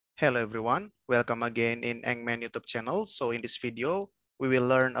Hello everyone, welcome again in Eng-Man YouTube channel. So in this video, we will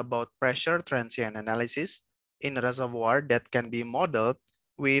learn about pressure transient analysis in a reservoir that can be modeled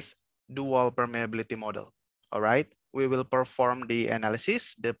with dual permeability model. All right, we will perform the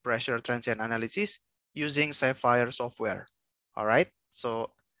analysis, the pressure transient analysis using Saphire software. All right,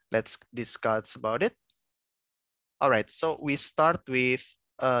 so let's discuss about it. All right, so we start with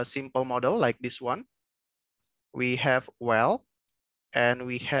a simple model like this one. We have well and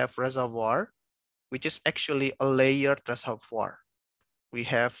we have reservoir, which is actually a layered reservoir. We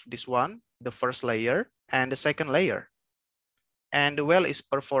have this one, the first layer, and the second layer. And the well is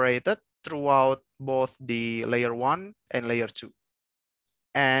perforated throughout both the layer 1 and layer 2.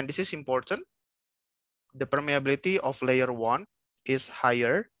 And this is important. The permeability of layer 1 is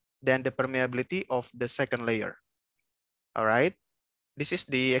higher than the permeability of the second layer. All right. This is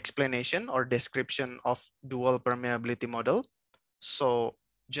the explanation or description of dual permeability model. So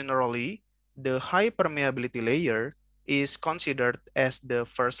generally, the high permeability layer is considered as the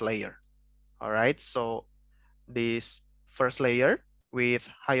first layer. All right, so this first layer with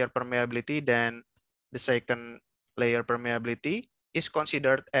higher permeability than the second layer permeability is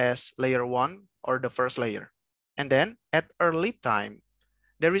considered as layer 1 or the first layer. And then at early time,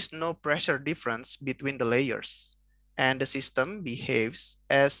 there is no pressure difference between the layers, and the system behaves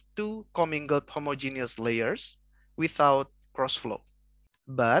as two commingled homogeneous layers without crossflow.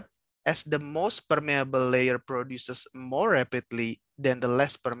 But as the most permeable layer produces more rapidly than the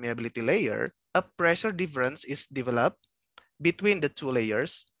less permeability layer, a pressure difference is developed between the two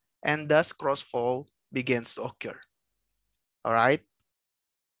layers, and thus crossflow begins to occur. All right.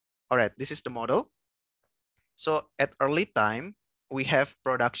 All right, this is the model. So at early time, we have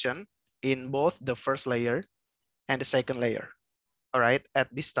production in both the first layer and the second layer. All right,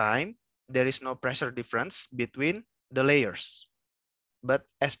 at this time, there is no pressure difference between the layers. But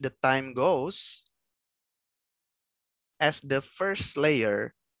as the time goes, as the first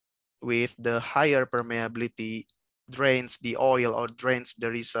layer with the higher permeability drains the oil or drains the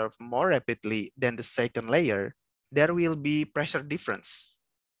reserve more rapidly than the second layer, there will be pressure difference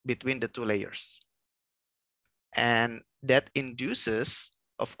between the two layers. And that induces,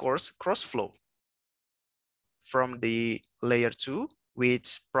 of course, crossflow from the layer 2,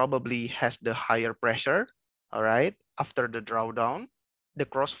 which probably has the higher pressure. All right, after the drawdown, the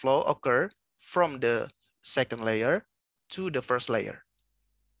crossflow occur from the second layer to the first layer.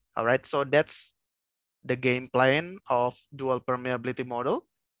 All right, so that's the game plan of dual permeability model.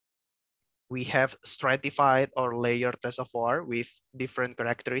 We have stratified or layered reservoir with different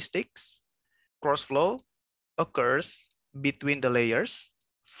characteristics. Crossflow occurs between the layers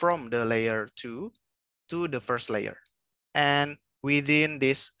from the layer 2 to the first layer. And within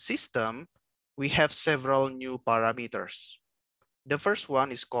this system, we have several new parameters. The first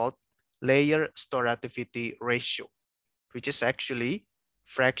one is called layer storativity ratio, which is actually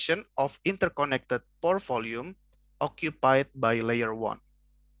fraction of interconnected pore volume occupied by layer 1.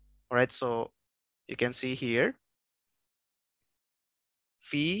 All right, so you can see here,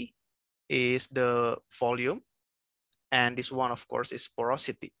 V is the volume, and this one, of course, is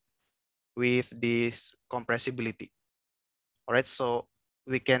porosity with this compressibility. All right, so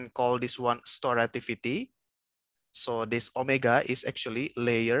we can call this one storativity. So this omega is actually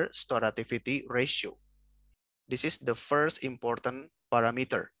layer storativity ratio. This is the first important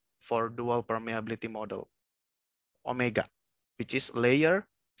parameter for dual permeability model, omega, which is layer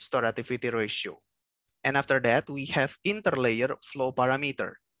storativity ratio. And after that, we have interlayer flow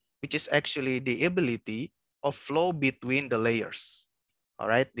parameter, which is actually the ability of flow between the layers. All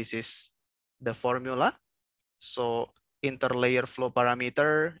right, this is the formula. So interlayer flow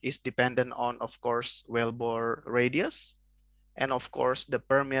parameter is dependent on, of course, wellbore radius, and of course, the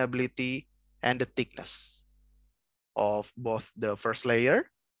permeability and the thickness of both the first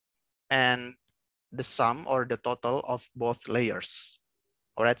layer and the sum or the total of both layers.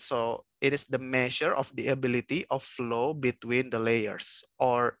 All right, so it is the measure of the ability of flow between the layers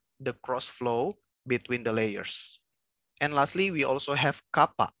or the cross flow between the layers. And lastly, we also have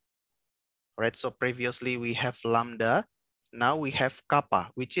kappa. All right, so previously we have lambda. Now we have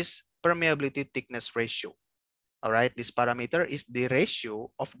kappa, which is permeability thickness ratio. All right, this parameter is the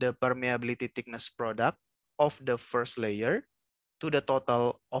ratio of the permeability thickness product of the first layer to the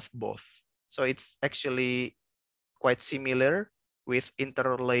total of both. So it's actually quite similar with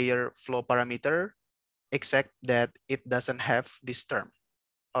interlayer flow parameter, except that it doesn't have this term.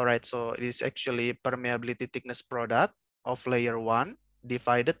 All right, so it is actually permeability thickness product of layer 1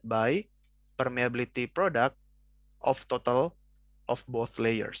 divided by permeability product of total of both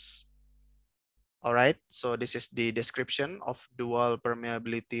layers. All right, so this is the description of dual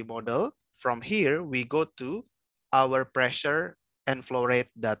permeability model. From here, we go to our pressure and flow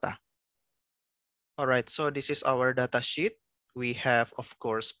rate data. All right, so this is our data sheet. We have, of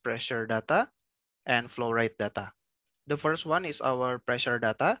course, pressure data and flow rate data. The first one is our pressure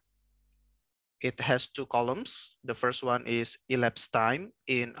data. It has two columns. The first one is elapsed time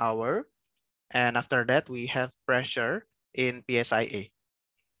in hour. And after that, we have pressure in PSIA.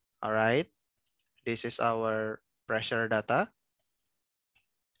 All right, this is our pressure data.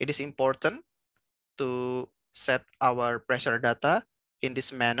 It is important to set our pressure data in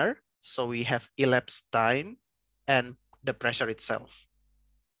this manner. So we have elapsed time and the pressure itself.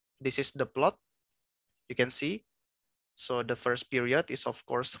 This is the plot you can see. So the first period is of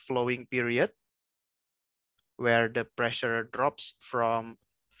course flowing period where the pressure drops from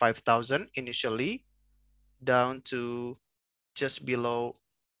 5,000 initially down to just below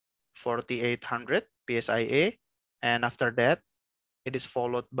 4,800 PSIA. And after that, it is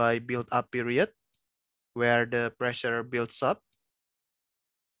followed by build-up period where the pressure builds up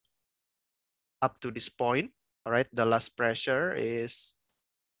to this point. All right, the last pressure is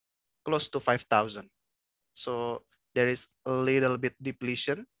close to 5,000. So there is a little bit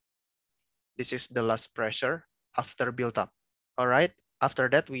depletion. This is the last pressure after build-up. All right, after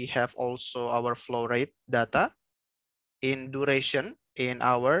that, we have also our flow rate data in duration, in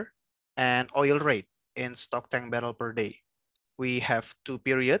hour, and oil rate in stock tank barrel per day. We have two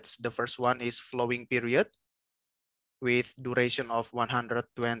periods. The first one is flowing period with duration of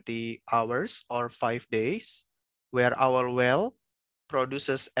 120 hours or 5 days, where our well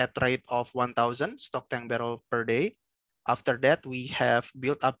produces at rate of 1,000 stock tank barrel per day. After that, we have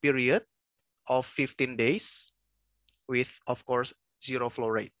build-up period of 15 days with, of course, zero flow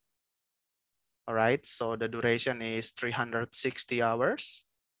rate. All right, so the duration is 360 hours,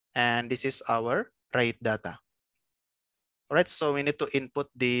 and this is our rate data. All right, so we need to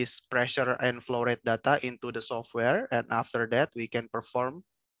input this pressure and flow rate data into the software, and after that, we can perform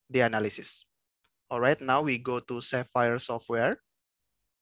the analysis. All right, now we go to Saphire software.